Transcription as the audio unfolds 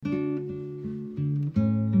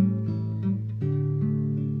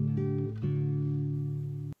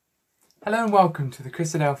Hello and welcome to the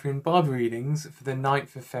Christadelphian Bible readings for the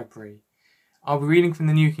 9th of February. I'll be reading from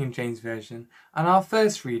the New King James Version, and our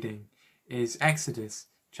first reading is Exodus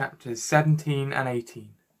chapters 17 and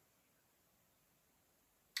 18.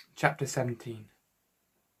 Chapter 17.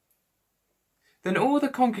 Then all the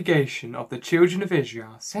congregation of the children of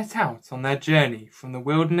Israel set out on their journey from the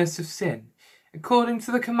wilderness of Sin, according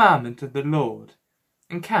to the commandment of the Lord,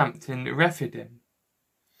 and camped in Rephidim.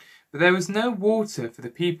 But there was no water for the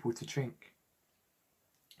people to drink.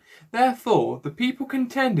 Therefore the people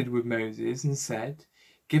contended with Moses and said,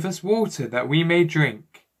 "Give us water that we may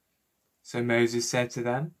drink." So Moses said to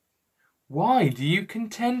them, "Why do you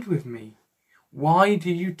contend with me? Why do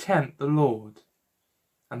you tempt the Lord?"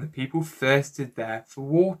 And the people thirsted there for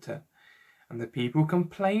water. And the people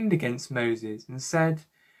complained against Moses and said,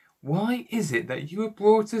 "Why is it that you have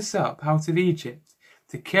brought us up out of Egypt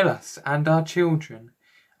to kill us and our children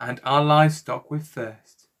and our livestock with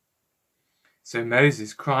thirst?" So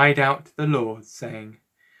Moses cried out to the Lord, saying,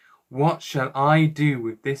 "What shall I do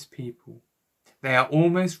with this people? They are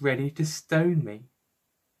almost ready to stone me."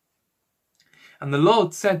 And the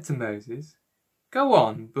Lord said to Moses, "Go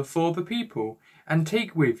on before the people, and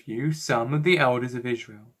take with you some of the elders of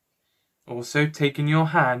Israel. Also take in your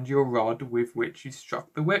hand your rod with which you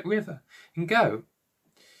struck the river, and go.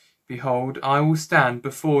 Behold, I will stand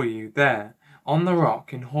before you there on the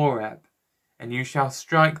rock in Horeb, and you shall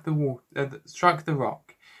strike the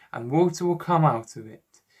rock, and water will come out of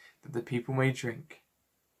it, that the people may drink."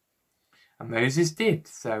 And Moses did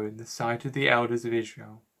so in the sight of the elders of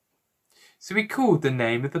Israel. So he called the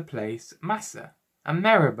name of the place Massah and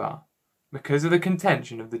Meribah, because of the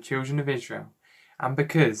contention of the children of Israel, and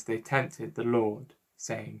because they tempted the Lord,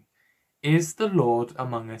 saying, "Is the Lord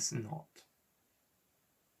among us not?"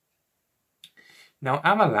 Now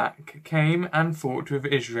Amalek came and fought with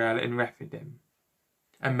Israel in Rephidim.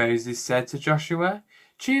 And Moses said to Joshua,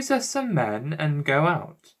 "Choose us some men and go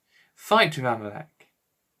out, fight with Amalek.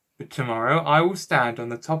 But tomorrow I will stand on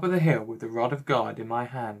the top of the hill with the rod of God in my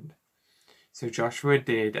hand." So Joshua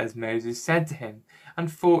did as Moses said to him,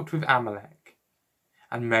 and fought with Amalek.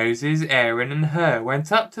 And Moses, Aaron, and Hur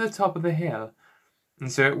went up to the top of the hill.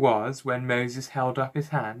 And so it was, when Moses held up his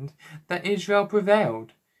hand, that Israel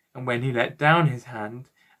prevailed, and when he let down his hand,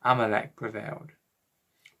 Amalek prevailed.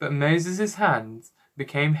 But Moses' hands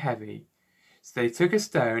became heavy, so they took a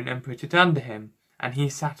stone and put it under him, and he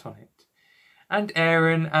sat on it. And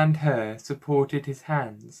Aaron and Hur supported his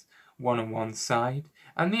hands, one on one side,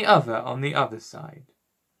 and the other on the other side.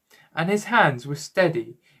 And his hands were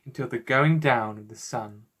steady until the going down of the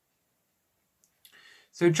sun.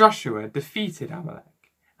 So Joshua defeated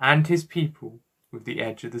Amalek and his people with the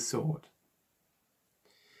edge of the sword.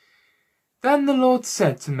 Then the Lord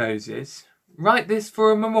said to Moses, "Write this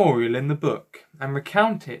for a memorial in the book, and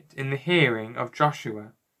recount it in the hearing of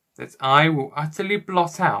Joshua, that I will utterly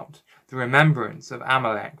blot out the remembrance of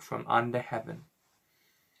Amalek from under heaven."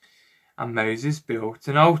 And Moses built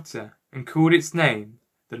an altar, and called its name,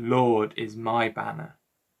 "The Lord is my banner."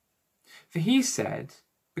 For he said,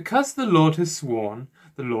 "Because the Lord has sworn,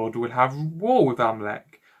 the Lord will have war with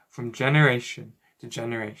Amalek from generation to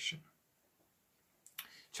generation."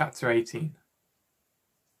 Chapter 18.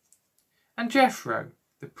 And Jethro,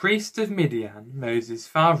 the priest of Midian, Moses'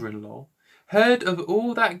 father-in-law, heard of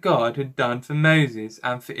all that God had done for Moses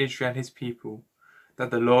and for Israel his people,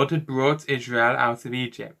 that the Lord had brought Israel out of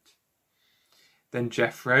Egypt. Then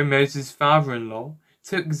Jethro, Moses' father-in-law,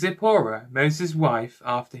 took Zipporah, Moses' wife,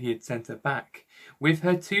 after he had sent her back, with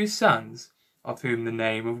her 2 sons, of whom the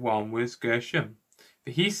name of one was Gershom.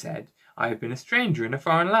 For he said, "I have been a stranger in a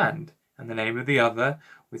foreign land." And the name of the other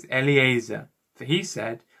was Eleazar. For he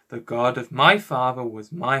said, "The God of my father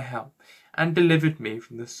was my help, and delivered me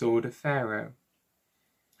from the sword of Pharaoh."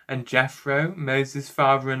 And Jethro, Moses'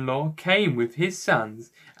 father-in-law, came with his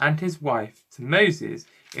sons and his wife to Moses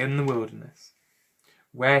in the wilderness,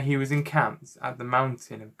 where he was encamped at the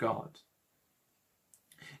mountain of God.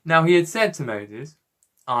 Now he had said to Moses,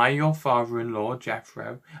 "I, your father-in-law,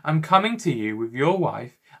 Jethro, am coming to you with your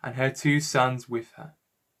wife and her 2 sons with her."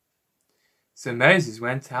 So Moses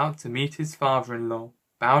went out to meet his father-in-law,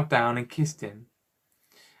 bowed down and kissed him.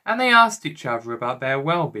 And they asked each other about their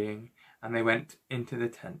well-being, and they went into the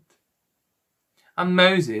tent. And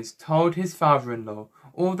Moses told his father-in-law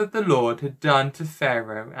all that the Lord had done to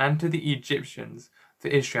Pharaoh and to the Egyptians for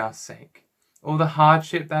Israel's sake, all the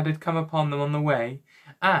hardship that had come upon them on the way,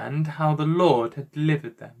 and how the Lord had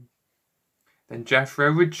delivered them. Then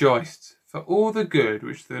Jethro rejoiced for all the good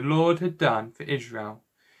which the Lord had done for Israel,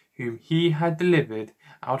 whom he had delivered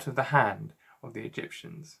out of the hand of the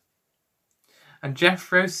Egyptians. And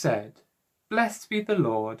Jethro said, Blessed be the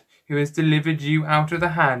Lord, who has delivered you out of the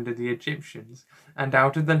hand of the Egyptians, and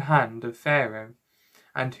out of the hand of Pharaoh,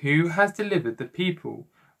 and who has delivered the people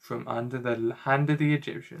from under the hand of the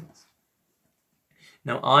Egyptians.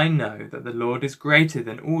 Now I know that the Lord is greater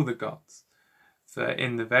than all the gods, for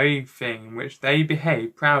in the very thing in which they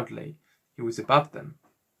behaved proudly, he was above them.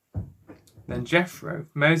 Then Jethro,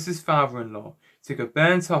 Moses' father-in-law, took a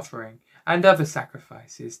burnt offering and other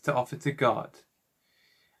sacrifices to offer to God.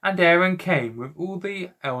 And Aaron came with all the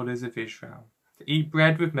elders of Israel to eat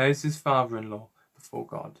bread with Moses' father-in-law before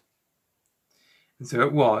God. And so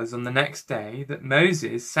it was on the next day that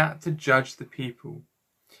Moses sat to judge the people,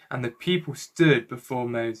 and the people stood before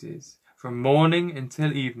Moses from morning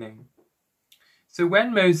until evening. So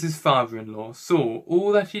when Moses' father-in-law saw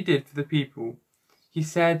all that he did for the people, he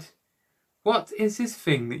said, "What is this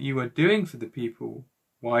thing that you are doing for the people?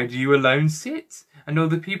 Why do you alone sit, and all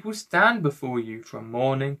the people stand before you from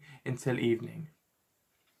morning until evening?"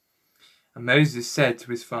 And Moses said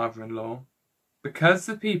to his father-in-law, "Because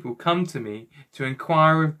the people come to me to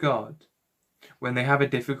inquire of God. When they have a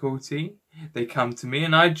difficulty, they come to me,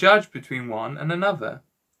 and I judge between one and another,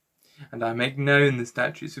 and I make known the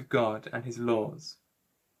statutes of God and his laws."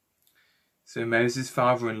 So Moses'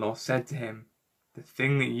 father-in-law said to him, "The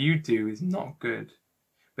thing that you do is not good.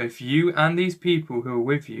 Both you and these people who are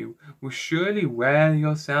with you will surely wear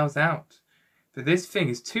yourselves out, for this thing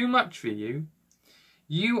is too much for you.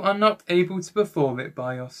 You are not able to perform it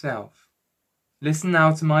by yourself. Listen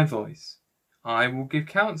now to my voice. I will give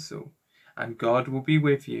counsel, and God will be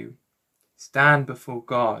with you. Stand before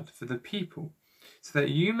God for the people, so that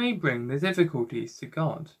you may bring the difficulties to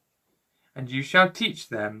God. And you shall teach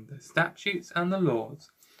them the statutes and the laws,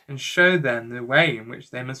 and show them the way in which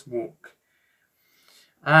they must walk,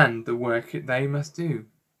 and the work they must do.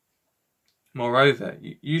 Moreover,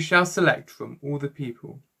 you shall select from all the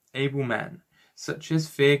people able men, such as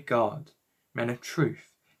fear God, men of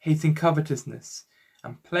truth, hating covetousness,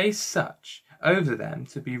 and place such over them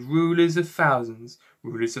to be rulers of thousands,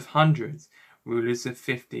 rulers of hundreds, rulers of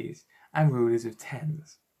fifties, and rulers of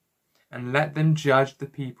tens. And let them judge the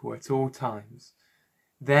people at all times.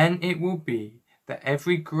 Then it will be that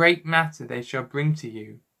every great matter they shall bring to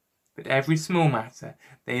you, but every small matter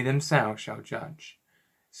they themselves shall judge.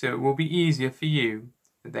 So it will be easier for you,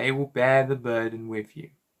 that they will bear the burden with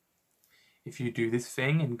you. If you do this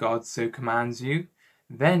thing, and God so commands you,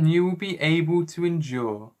 then you will be able to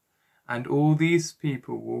endure, and all these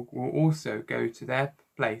people will also go to their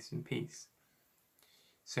place in peace."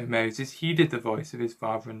 So Moses heeded the voice of his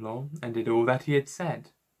father-in-law, and did all that he had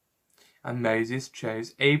said. And Moses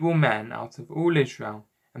chose able men out of all Israel,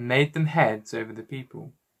 and made them heads over the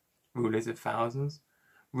people, rulers of thousands,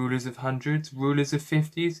 rulers of hundreds, rulers of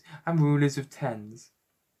fifties, and rulers of tens.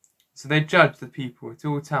 So they judged the people at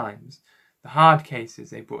all times. The hard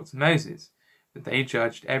cases they brought to Moses, but they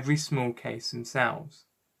judged every small case themselves.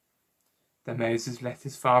 Then Moses let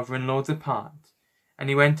his father-in-law depart, and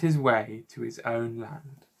he went his way to his own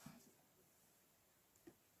land.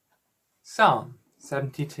 Psalm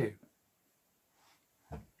 72.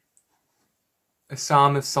 A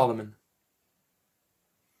Psalm of Solomon.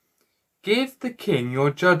 Give the king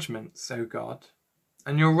your judgments, O God,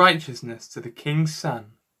 and your righteousness to the king's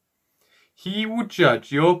son. He will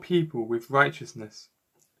judge your people with righteousness,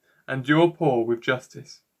 and your poor with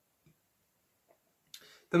justice.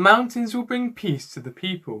 The mountains will bring peace to the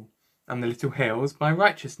people, and the little hills by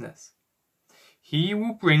righteousness. He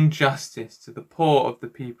will bring justice to the poor of the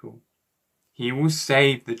people. He will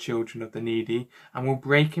save the children of the needy, and will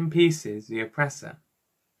break in pieces the oppressor.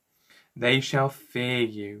 They shall fear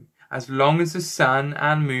you as long as the sun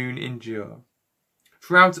and moon endure,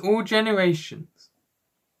 throughout all generations.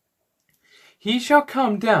 He shall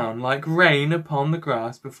come down like rain upon the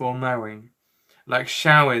grass before mowing, like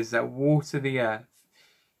showers that water the earth.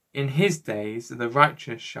 In his days the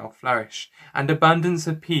righteous shall flourish, and abundance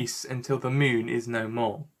of peace until the moon is no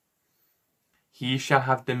more. He shall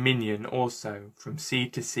have dominion also from sea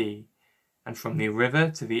to sea, and from the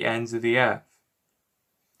river to the ends of the earth.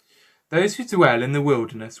 Those who dwell in the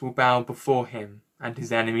wilderness will bow before him, and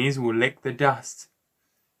his enemies will lick the dust.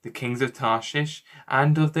 The kings of Tarshish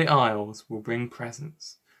and of the isles will bring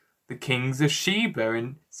presents. The kings of Sheba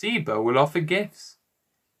and Seba will offer gifts.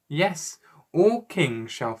 Yes, all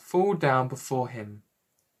kings shall fall down before him.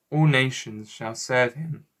 All nations shall serve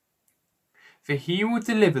him. For he will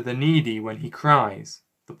deliver the needy when he cries,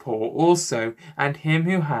 the poor also, and him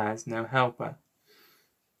who has no helper.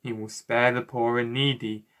 He will spare the poor and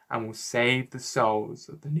needy, and will save the souls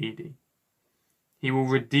of the needy. He will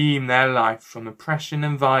redeem their life from oppression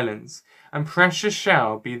and violence, and precious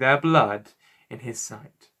shall be their blood in his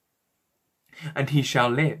sight. and he shall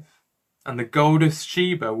live, and the gold of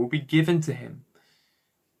Sheba will be given to him.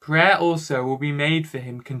 Prayer also will be made for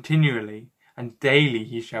him continually, and daily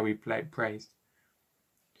he shall be praised.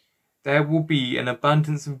 There will be an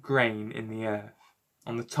abundance of grain in the earth,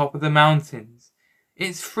 on the top of the mountains.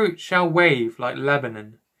 Its fruit shall wave like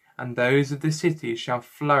Lebanon, and those of the cities shall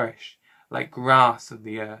flourish like grass of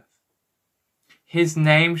the earth. His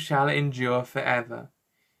name shall endure forever.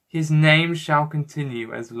 His name shall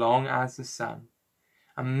continue as long as the sun.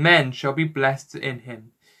 And men shall be blessed in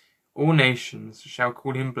him. All nations shall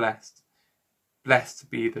call him blessed. Blessed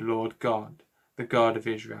be the Lord God, the God of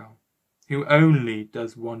Israel, who only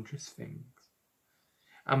does wondrous things.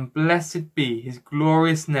 And blessed be his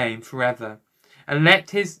glorious name forever, and let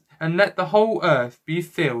the whole earth be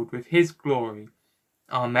filled with his glory.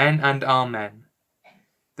 Amen and amen.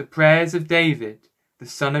 The prayers of David, the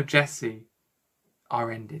son of Jesse, are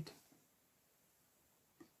ended.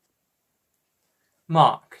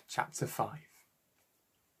 Mark chapter 5.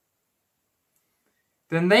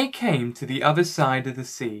 Then they came to the other side of the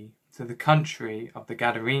sea, to the country of the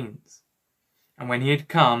Gadarenes. And when he had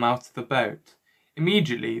come out of the boat,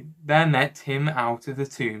 immediately there met him out of the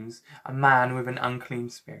tombs a man with an unclean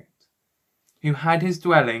spirit, who had his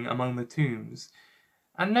dwelling among the tombs,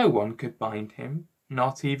 and no one could bind him,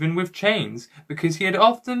 not even with chains, because he had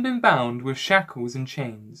often been bound with shackles and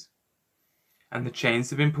chains. And the chains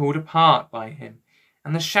had been pulled apart by him,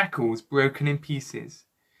 and the shackles broken in pieces.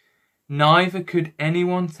 Neither could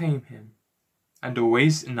anyone tame him. And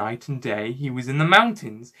always, night and day, he was in the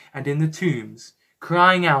mountains and in the tombs,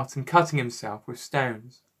 crying out and cutting himself with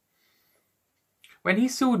stones. When he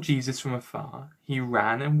saw Jesus from afar, he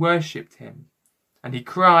ran and worshipped him. And he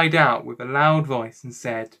cried out with a loud voice and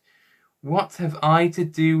said, "What have I to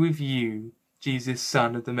do with you, Jesus,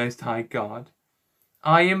 Son of the Most High God?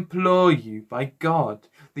 I implore you, by God,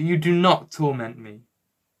 that you do not torment me."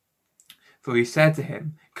 For he said to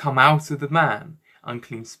him, "Come out of the man,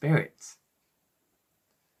 unclean spirit."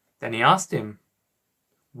 Then he asked him,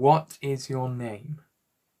 "What is your name?"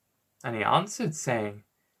 And he answered, saying,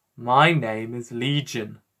 "My name is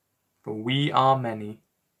Legion, for we are many."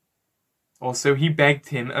 Also he begged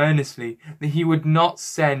him earnestly that he would not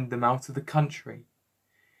send them out of the country.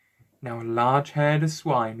 Now a large herd of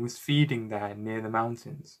swine was feeding there near the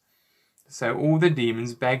mountains. So all the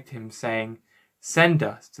demons begged him, saying, "Send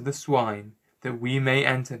us to the swine, that we may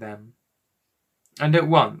enter them." And at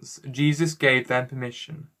once Jesus gave them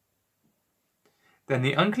permission. Then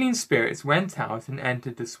the unclean spirits went out and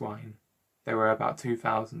entered the swine. There were about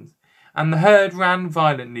 2,000. And the herd ran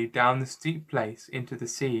violently down the steep place into the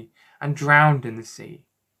sea, and drowned in the sea.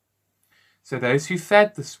 So those who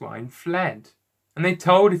fed the swine fled, and they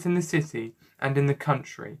told it in the city and in the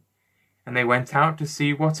country, and they went out to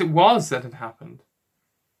see what it was that had happened.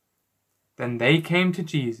 Then they came to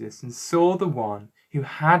Jesus and saw the one who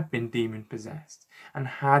had been demon-possessed and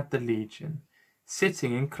had the legion,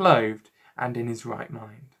 sitting and clothed and in his right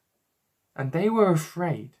mind. And they were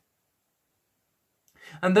afraid.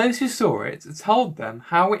 And those who saw it told them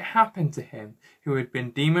how it happened to him who had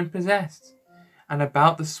been demon-possessed, and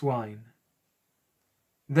about the swine.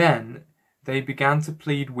 Then they began to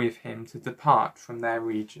plead with him to depart from their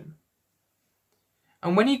region.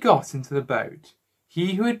 And when he got into the boat,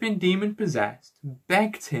 he who had been demon-possessed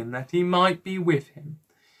begged him that he might be with him.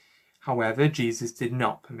 However, Jesus did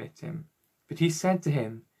not permit him, but he said to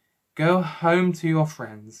him, "Go home to your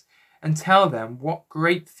friends, and tell them what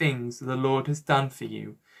great things the Lord has done for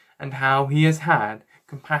you, and how he has had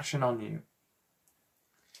compassion on you."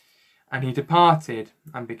 And he departed,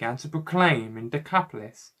 and began to proclaim in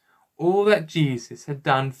Decapolis all that Jesus had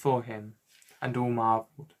done for him, and all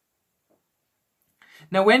marvelled.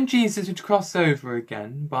 Now when Jesus had crossed over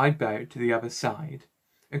again by boat to the other side,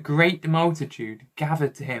 a great multitude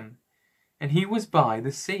gathered to him, and he was by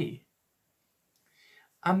the sea.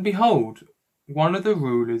 And behold, one of the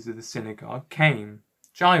rulers of the synagogue came,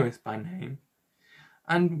 Jairus by name,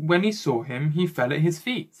 and when he saw him, he fell at his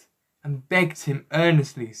feet, and begged him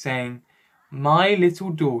earnestly, saying, "My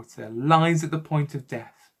little daughter lies at the point of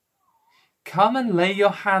death. Come and lay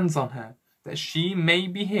your hands on her, that she may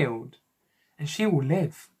be healed, and she will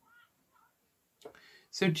live."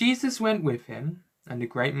 So Jesus went with him, and a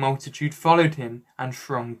great multitude followed him and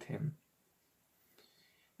thronged him.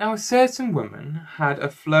 Now a certain woman had a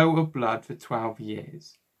flow of blood for 12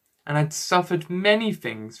 years, and had suffered many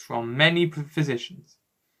things from many physicians.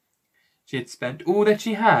 She had spent all that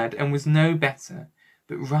she had, and was no better,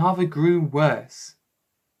 but rather grew worse.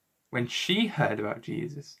 When she heard about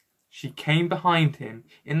Jesus, she came behind him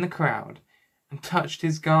in the crowd, and touched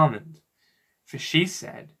his garment. For she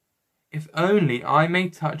said, "If only I may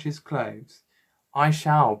touch his clothes, I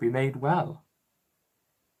shall be made well."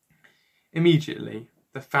 Immediately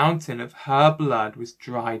the fountain of her blood was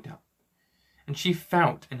dried up, and she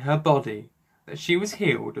felt in her body that she was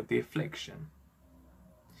healed of the affliction.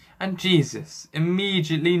 And Jesus,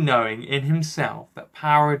 immediately knowing in himself that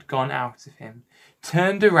power had gone out of him,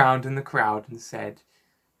 turned around in the crowd and said,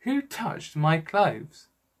 "Who touched my clothes?"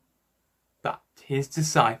 But his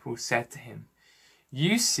disciples said to him,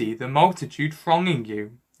 "You see the multitude thronging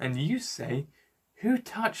you, and you say, 'Who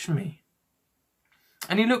touched me?'"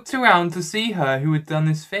 And he looked around to see her who had done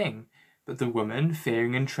this thing. But the woman,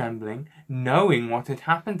 fearing and trembling, knowing what had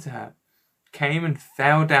happened to her, came and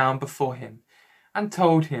fell down before him, and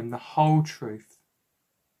told him the whole truth.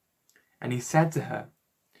 And he said to her,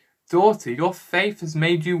 "Daughter, your faith has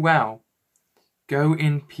made you well. Go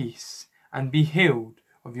in peace, and be healed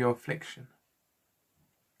of your affliction."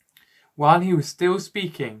 While he was still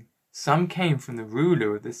speaking, some came from the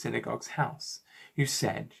ruler of the synagogue's house, who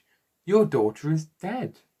said, "Your daughter is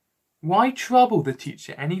dead. Why trouble the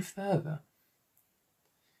teacher any further?"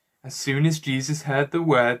 As soon as Jesus heard the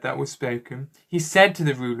word that was spoken, he said to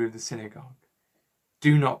the ruler of the synagogue,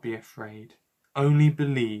 "Do not be afraid, only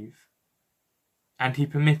believe." And he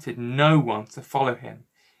permitted no one to follow him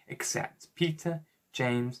except Peter,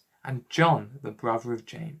 James, and John, the brother of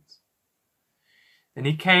James. Then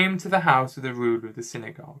he came to the house of the ruler of the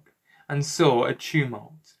synagogue, and saw a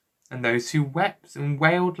tumult, and those who wept and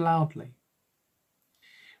wailed loudly.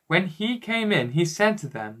 When he came in, he said to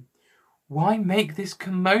them, "Why make this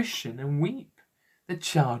commotion and weep? The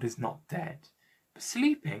child is not dead, but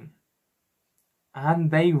sleeping."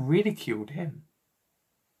 And they ridiculed him.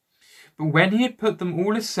 But when he had put them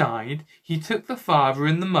all aside, he took the father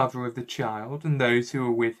and the mother of the child and those who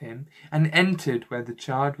were with him, and entered where the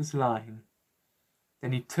child was lying.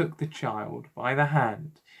 Then he took the child by the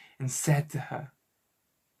hand and said to her,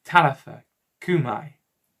 "Talitha cumi,"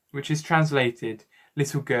 which is translated,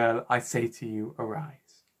 "Little girl, I say to you,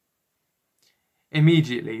 arise."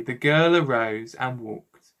 Immediately the girl arose and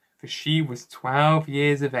walked, for she was 12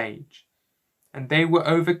 years of age, and they were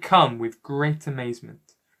overcome with great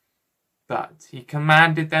amazement. But he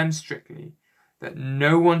commanded them strictly that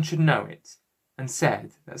no one should know it, and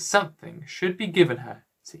said that something should be given her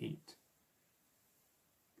to eat.